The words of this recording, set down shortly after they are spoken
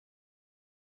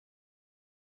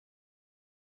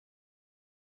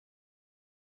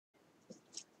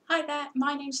Hi there,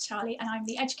 my name's Charlie and I'm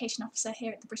the Education Officer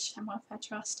here at the British Hen Welfare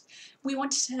Trust. We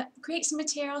wanted to create some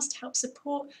materials to help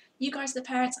support you guys, the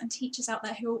parents and teachers out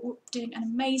there who are doing an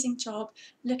amazing job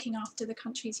looking after the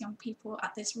country's young people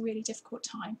at this really difficult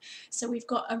time. So we've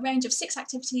got a range of 6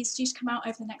 activities due to come out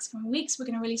over the next coming weeks. We're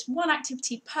going to release 1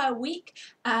 activity per week,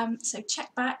 so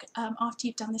check back after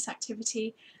you've done this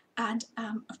activity. And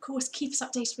of course, keep us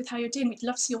updated with how you're doing. We'd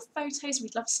love to see your photos,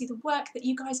 we'd love to see the work that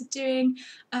you guys are doing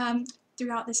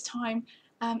throughout this time.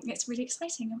 It's really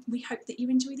exciting and we hope that you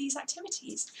enjoy these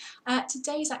activities.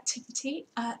 Today's activity,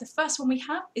 the first one we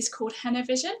have is called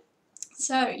Hen-o-vision.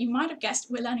 So you might have guessed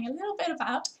we're learning a little bit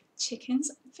about chickens'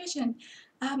 vision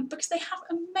because they have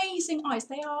amazing eyes.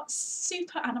 They are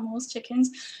super animals,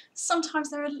 chickens. Sometimes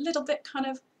they're a little bit kind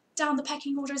of down the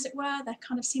pecking order, as it were. They're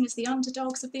kind of seen as the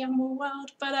underdogs of the animal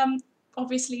world, but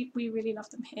obviously we really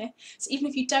love them here. So even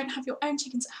if you don't have your own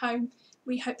chickens at home,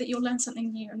 we hope that you'll learn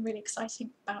something new and really exciting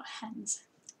about hens.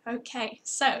 Okay,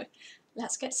 so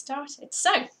let's get started.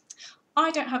 So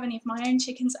I don't have any of my own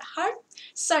chickens at home,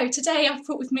 so today I've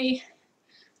brought with me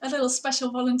a little special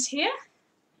volunteer.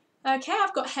 Okay,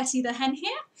 I've got Hetty the hen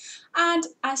here, and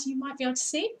as you might be able to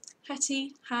see,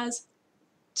 Hetty has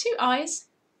 2 eyes,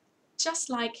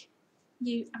 just like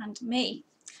you and me.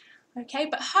 Okay,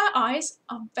 but her eyes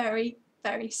are very,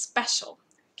 very special.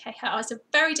 Okay, her eyes are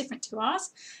very different to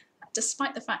ours.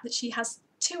 Despite the fact that she has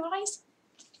 2 eyes,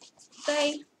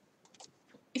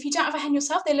 if you don't have a hen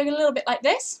yourself, they look a little bit like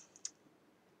this.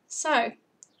 So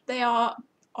they are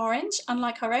orange,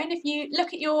 unlike our own. If you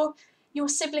look at your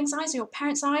siblings' eyes or your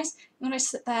parents' eyes, you'll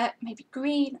notice that they're maybe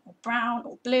green or brown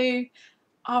or blue.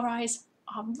 Our eyes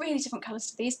are really different colours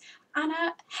to these. And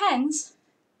hens,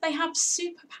 they have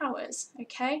superpowers,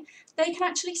 okay? They can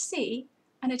actually see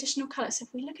an additional colour. So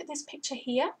if we look at this picture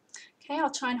here, okay, I'll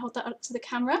try and hold that up to the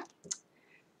camera.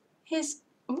 Here's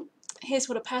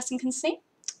what a person can see.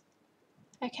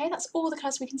 Okay, that's all the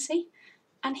colours we can see.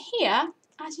 And here,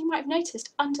 as you might have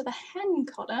noticed, under the hen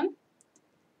column,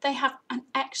 they have an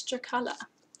extra colour.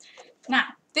 Now,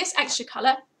 this extra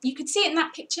colour, you could see it in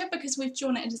that picture because we've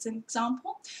drawn it as an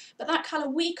example, but that colour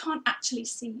we can't actually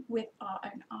see with our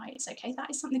own eyes, okay? That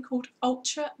is something called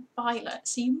ultraviolet.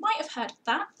 So you might have heard of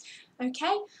that,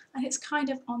 okay? And it's kind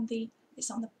of on the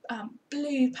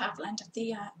blue purple end of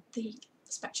the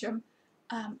spectrum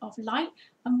of light,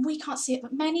 and we can't see it,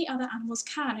 but many other animals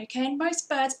can, okay? And most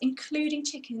birds, including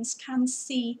chickens, can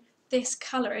see this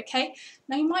colour, okay?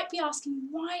 Now you might be asking,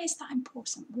 why is that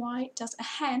important? Why does a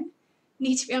hen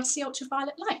need to be able to see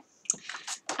ultraviolet light?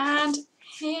 And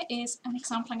here is an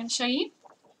example I'm going to show you,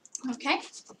 okay?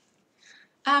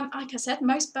 Like I said,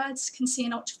 most birds can see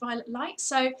an ultraviolet light,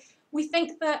 so we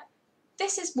think that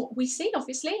this is what we see,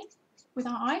 obviously, with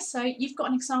our eyes. So you've got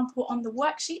an example on the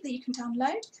worksheet that you can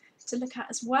download to look at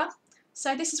as well.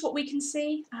 So this is what we can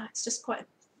see. It's just quite a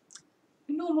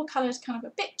normal coloured, kind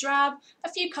of a bit drab, a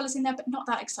few colours in there, but not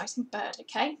that exciting bird,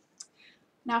 okay?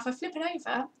 Now if I flip it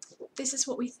over, this is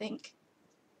what we think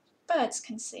birds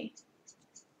can see.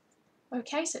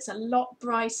 Okay, so it's a lot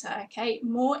brighter, okay,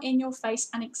 more in your face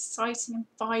and exciting and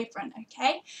vibrant,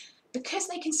 okay? Because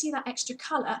they can see that extra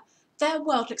colour, their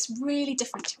world looks really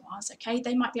different to ours, okay?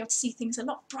 They might be able to see things a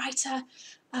lot brighter,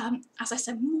 as I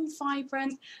said, more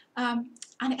vibrant, and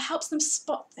it helps them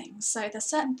spot things. So there's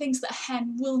certain things that a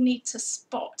hen will need to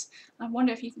spot. I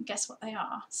wonder if you can guess what they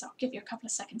are. So I'll give you a couple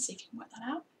of seconds, see if you can work that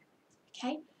out.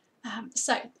 Okay,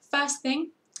 so first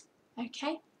thing,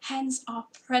 okay, hens are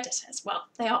predators. Well,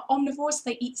 they are omnivores,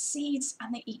 they eat seeds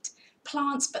and they eat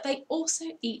plants, but they also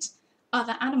eat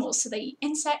other animals. So they eat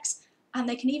insects, and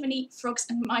they can even eat frogs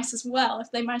and mice as well if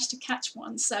they manage to catch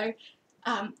one. So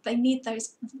they need that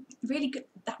really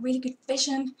good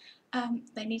vision.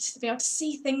 They need to be able to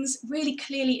see things really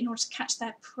clearly in order to catch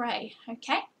their prey,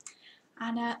 okay?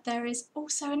 And there is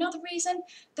also another reason.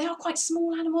 They are quite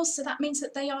small animals, so that means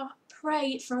that they are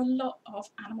prey for a lot of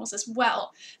animals as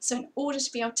well. So in order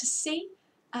to be able to see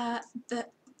the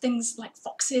things like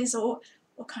foxes or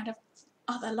kind of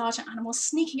other larger animals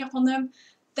sneaking up on them,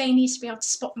 they need to be able to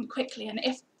spot them quickly. And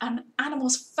if an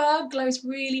animal's fur glows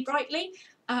really brightly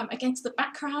against the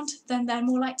background, then they're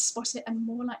more likely to spot it and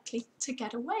more likely to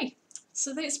get away.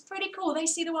 So it's pretty cool. They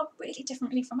see the world really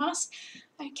differently from us,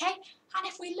 okay? And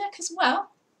if we look as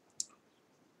well,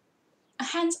 a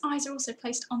hen's eyes are also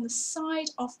placed on the side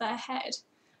of their head,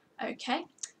 okay?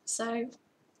 So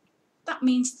that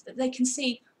means that they can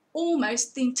see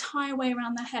almost the entire way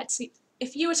around their head. So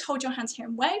if you were to hold your hands here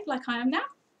and wave, like I am now,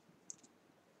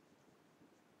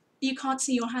 you can't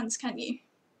see your hands, can you?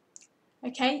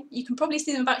 Okay, you can probably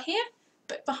see them about here,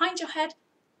 but behind your head,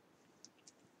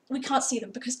 we can't see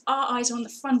them because our eyes are on the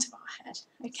front of our head,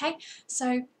 okay?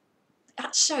 So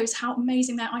that shows how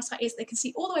amazing their eyesight is. They can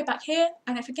see all the way back here,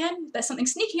 and if again there's something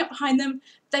sneaking up behind them,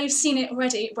 they've seen it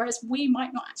already, whereas we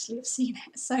might not actually have seen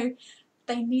it. So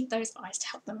they need those eyes to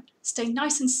help them stay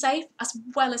nice and safe, as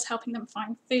well as helping them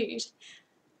find food.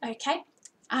 Okay,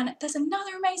 and there's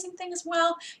another amazing thing as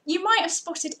well. You might have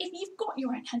spotted, if you've got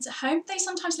your own hens at home, they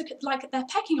sometimes look at like they're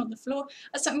pecking on the floor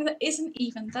at something that isn't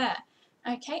even there.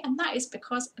 Okay, and that is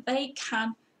because they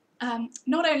can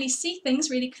not only see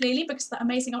things really clearly because of that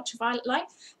amazing ultraviolet light,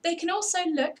 they can also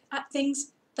look at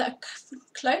things that are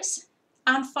close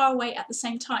and far away at the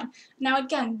same time. Now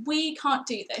again, we can't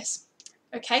do this,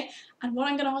 okay? And what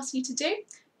I'm going to ask you to do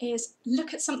is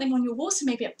look at something on your wall, so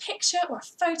maybe a picture or a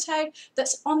photo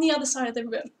that's on the other side of the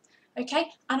room,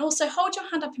 okay? And also hold your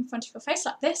hand up in front of your face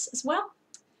like this as well,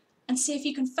 and see if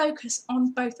you can focus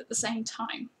on both at the same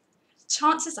time.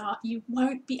 Chances are you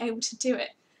won't be able to do it.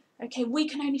 Okay, we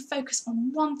can only focus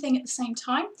on one thing at the same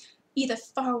time, either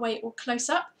far away or close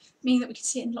up, meaning that we can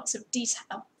see it in lots of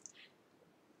detail.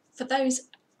 For those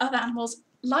other animals,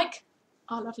 like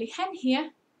our lovely hen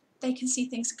here, they can see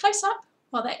things close up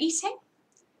while they're eating,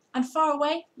 and far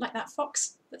away, like that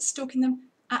fox that's stalking them,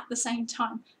 at the same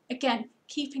time. Again,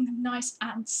 keeping them nice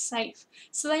and safe.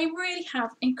 So they really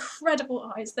have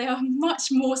incredible eyes. They are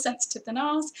much more sensitive than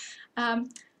ours.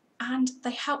 And they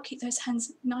help keep those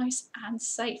hens nice and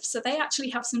safe. So they actually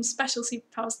have some special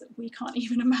superpowers that we can't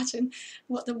even imagine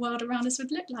what the world around us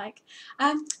would look like.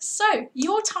 So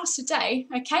your task today,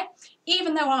 okay,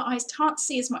 even though our eyes can't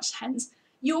see as much hens,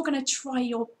 you're going to try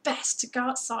your best to go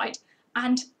outside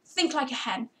and think like a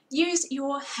hen. Use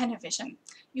your Hen-o-vision.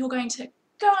 You're going to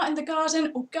go out in the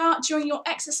garden or go out during your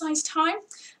exercise time,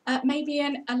 maybe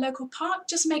in a local park.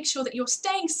 Just make sure that you're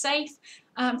staying safe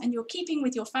and you're keeping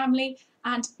with your family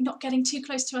and not getting too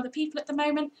close to other people at the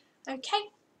moment, okay?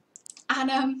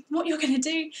 And what you're going to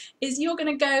do is you're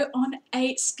going to go on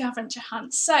a scavenger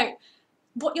hunt. So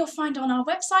what you'll find on our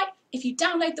website, if you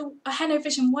download the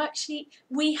Hen-o-vision worksheet,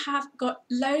 we have got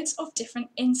loads of different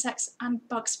insects and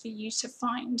bugs for you to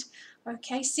find.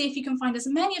 Okay, see if you can find as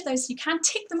many of those as you can.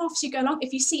 Tick them off as you go along.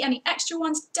 If you see any extra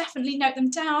ones, definitely note them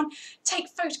down. Take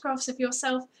photographs of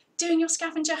yourself doing your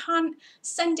scavenger hunt.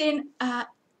 Send in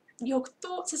your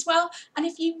thoughts as well. And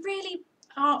if you really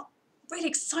are really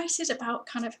excited about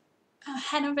kind of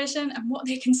Hen-o-vision and what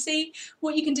they can see,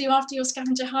 what you can do after your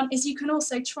scavenger hunt is you can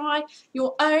also try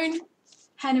your own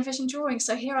Hen-o-vision drawing.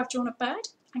 So here I've drawn a bird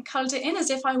and coloured it in as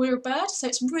if I were a bird, so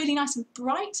it's really nice and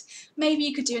bright. Maybe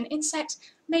you could do an insect,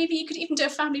 maybe you could even do a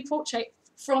family portrait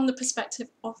from the perspective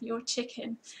of your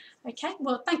chicken. Okay,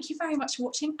 well thank you very much for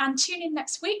watching, and tune in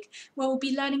next week where we'll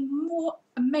be learning more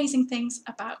amazing things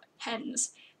about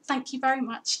hens. Thank you very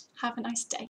much. Have a nice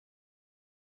day.